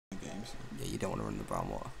So. Yeah, you don't want to run in the brown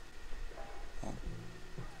water. Oh.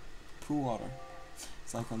 Pool water.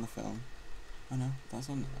 It's like on the film. Oh no, that's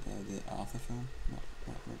on the Arthur film, not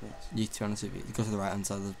Rugrats. You, to be honest with you, go to the right hand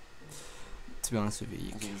side of the... To be honest with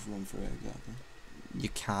you, I just run through it, exactly. you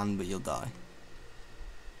can, but you'll die.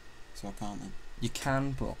 So I can't then? You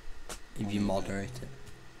can, but if Only you a bit. moderate it.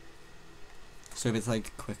 So if it's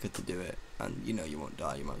like quicker to do it, and you know you won't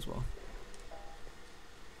die, you might as well.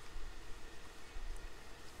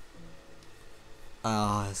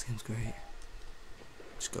 Ah, this game's great.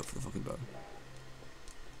 Just go for the fucking bow.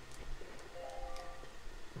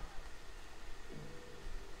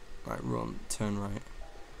 Right, run, turn right.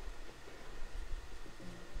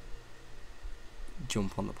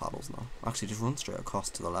 Jump on the paddles now. Actually, just run straight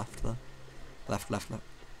across to the left there. Left, left, left.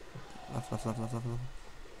 Left, left, left, left, left, left.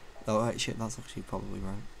 Oh, right, shit, that's actually probably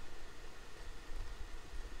right.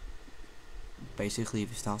 Basically, if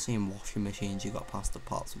you start seeing washing machines, you got past the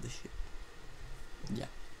parts of the shit. Yeah.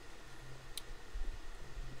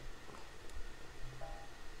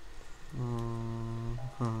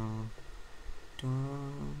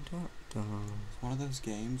 It's one of those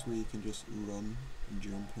games where you can just run and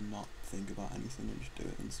jump and not think about anything and just do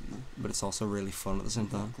it instantly. But it's also really fun at the same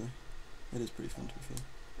time. Exactly. It is pretty fun to be fair.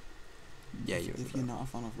 Yeah, If you're not a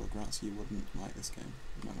fan of Rugrats, you wouldn't like this game.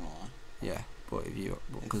 I'm not gonna lie. Yeah, but if you,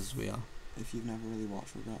 because we are. If you've never really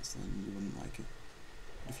watched Rugrats, then you wouldn't like it.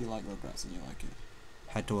 But if you like Rugrats, then you like it.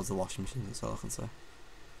 Head towards the washing machine, that's all I can say. Is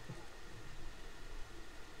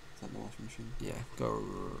that the washing machine? Yeah, go,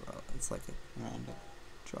 it's like a Around it.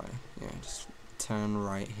 try, yeah, just turn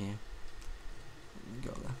right here. And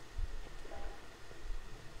go there.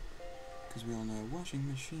 Because we all know washing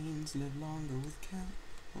machines live longer with cat.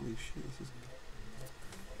 Holy shit, this is...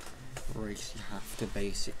 Right, you have to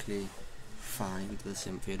basically find the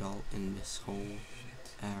Cynthia doll in this whole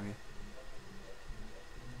area.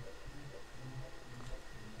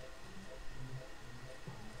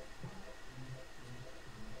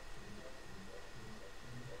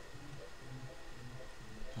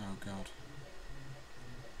 Oh god.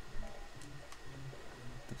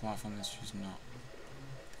 The platform is just not...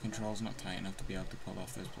 The control's not tight enough to be able to pull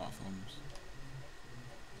off those platforms.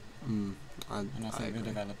 And And I think the agree.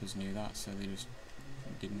 developers knew that, so they just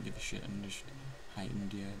didn't give a shit and just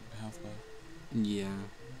heightened your health bar. Yeah,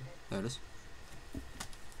 there it is.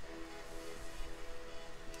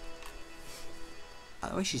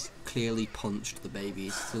 I wish he's clearly punched the baby.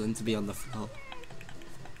 He's still in to be on the floor.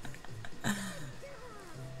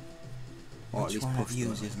 Or at least pushed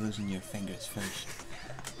them. is losing your fingers first?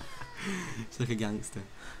 It's like a gangster.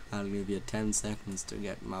 I'll give you 10 seconds to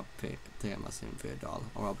get my Cynthia doll,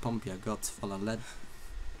 or I'll pump your guts full of lead.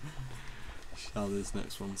 Shall this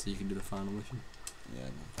next one so you can do the final mission. Yeah,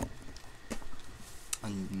 no.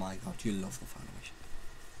 And my god, you love the final mission.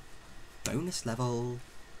 Bonus level.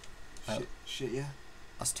 Shit, yeah.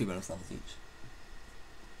 That's 2 bonus levels each.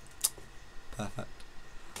 Perfect.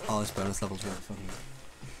 Oh, this bonus level's really funny.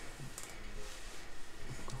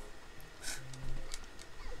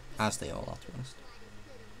 As they all are, to be honest.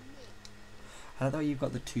 I don't know, you've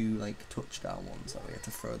got the 2 like touchdown ones that we have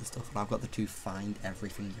to throw the stuff, and I've got the 2 find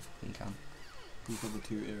everything you fucking can. You've got the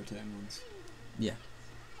 2 irritating ones. Yeah.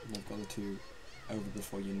 And I've got the 2 over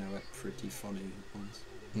before you know it pretty funny ones.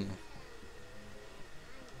 Yeah.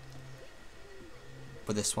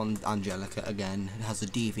 But this one, Angelica, again, has a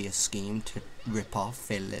devious scheme to rip off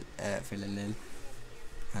Phil and Lil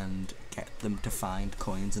and get them to find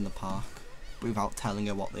coins in the park without telling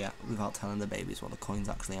her what without telling the babies what the coins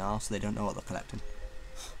actually are, so they don't know what they're collecting.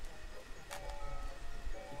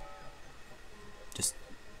 Just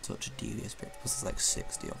such a devious bit, because there's like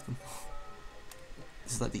 60 of them.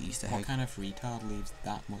 This is like the Easter egg. What kind of retard leaves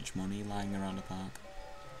that much money lying around a park?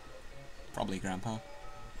 Probably Grandpa.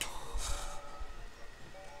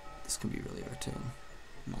 This can be really irritating.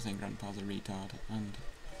 I'm not saying Grandpa's a retard, and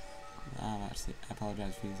I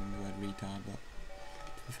apologise for using the word retard, but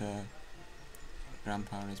to be fair,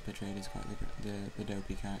 Grandpa is portrayed as quite the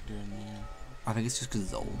dopey character in the I think it's just because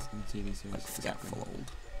it's old. in the TV series. Like forgetful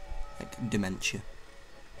old. Like dementia.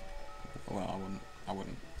 Well, I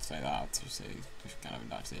wouldn't say that. I'd just say just kind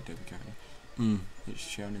of actually a dopey character. It's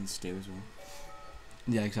shown in Stew as well.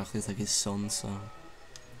 Yeah, exactly. It's like his son, so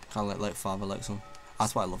kind of like father, like son.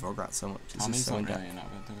 That's why I love Rugrats so much. It's Tommy's just so not in depth. really in that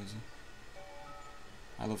bit though, is he?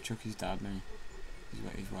 I love Chucky's dad, man.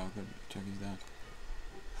 He's well good. Chucky's dad.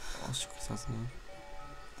 What's Chucky's dad's name?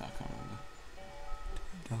 That I can't remember.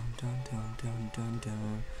 Dun dun dun dun dun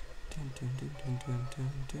dun. Dun dun dun dun dun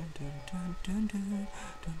dun dun dun dun dun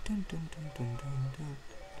dun dun dun dun dun dun dun.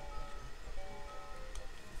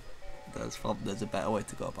 There's a better way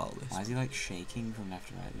to go about this. Why is he like shaking from left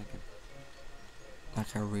to right looking?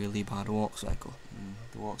 Like a really bad walk cycle.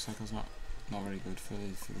 The walk cycle's not very good for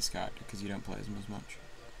this character because you don't play as much.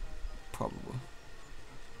 Probably.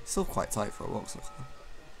 Still quite tight for a walk cycle.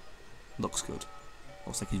 Looks good.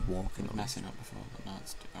 Looks like he's walking on Messing up before, but no,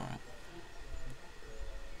 it's alright.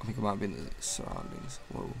 I think it might be in the surroundings.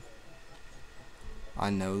 Whoa. I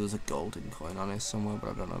know there's a golden coin on it somewhere,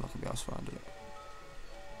 but I don't know if I can be able to find it.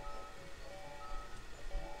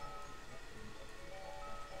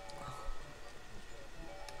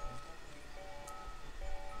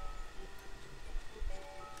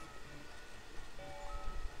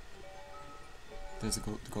 There's the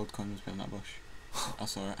gold coin was in that bush. I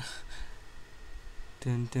saw it.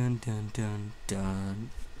 Dun dun dun dun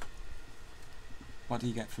dun. What do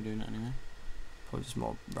you get for doing it anyway? Probably just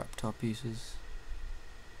more Reptar pieces.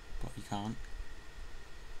 But you can't.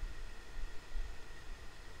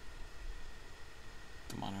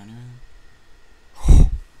 Don't matter anyway.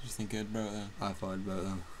 Just think it broke then. I thought it broke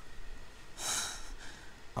then.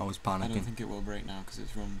 I was panicking. I don't think it will break now because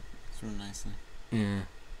it's run nicely. Yeah.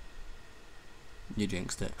 You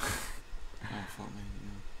jinxed it. Oh fuck me,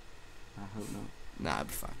 no. I hope not. Nah, I'll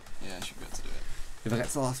be fine. Yeah, I should be able to do it. If I get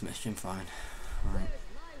to the last mission, fine. Right.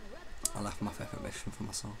 I left my favourite mission for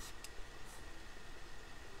myself.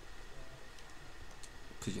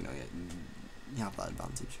 Because you know, you have that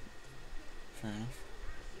advantage. Fair enough.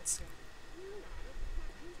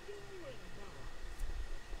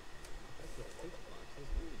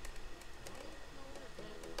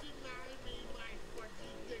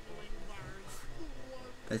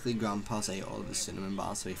 Basically, Grandpa's ate all of his cinnamon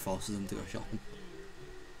bars, so he forces him to go shopping.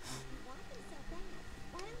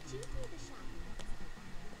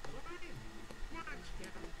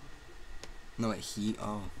 No, wait,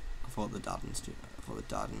 oh, I thought the dad and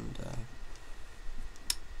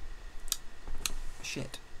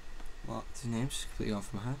shit. What's his name? Just completely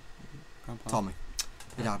off my head. Grandpa. Tommy.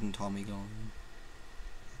 The dad and Tommy go on.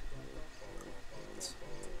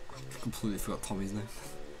 I completely forgot Tommy's name.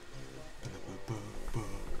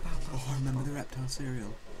 Oh, I remember the Reptar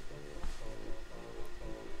cereal.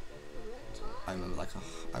 I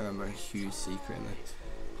remember a huge secret in it.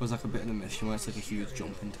 It was like a bit in the mission where it's like a huge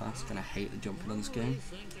jumping task, and I hate the jumping on this game.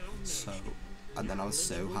 So, and then I was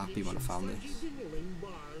so happy when I found this.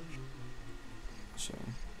 So.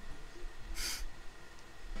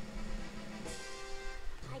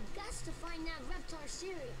 I got to find that Reptar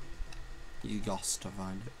cereal. You got to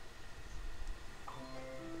find it.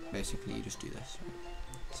 Basically, you just do this.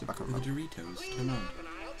 See if I can The remember. Doritos, turn on.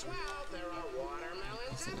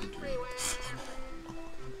 That's not a Dorito.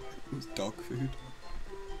 It was dog food.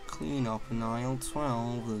 Clean up in aisle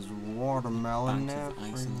 12, there's watermelon Banks of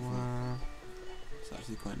ice on the floor. everywhere. It's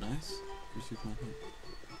actually quite nice. For supermarket.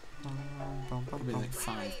 Probably like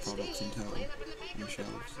 5 products in total on the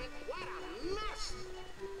shelves.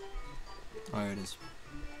 Oh, here it is.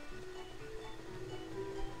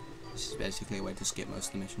 This is basically a way to skip most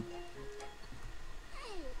of the mission.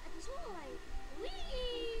 Hey, a toy! Whee!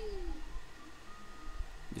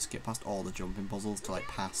 You skip past all the jumping puzzles to like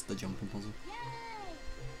past the jumping puzzle. Yay!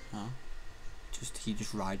 Huh? He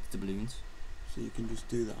just rides the balloons. So you can just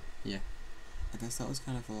do that? Yeah. I guess that was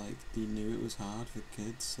kind of like, they knew it was hard for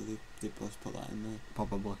kids, so they just put that in there.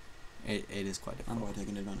 Probably. It is quite difficult. And we're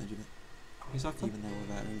taking advantage of it. Exactly. Even though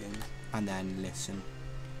we're veteran gamers. And then listen.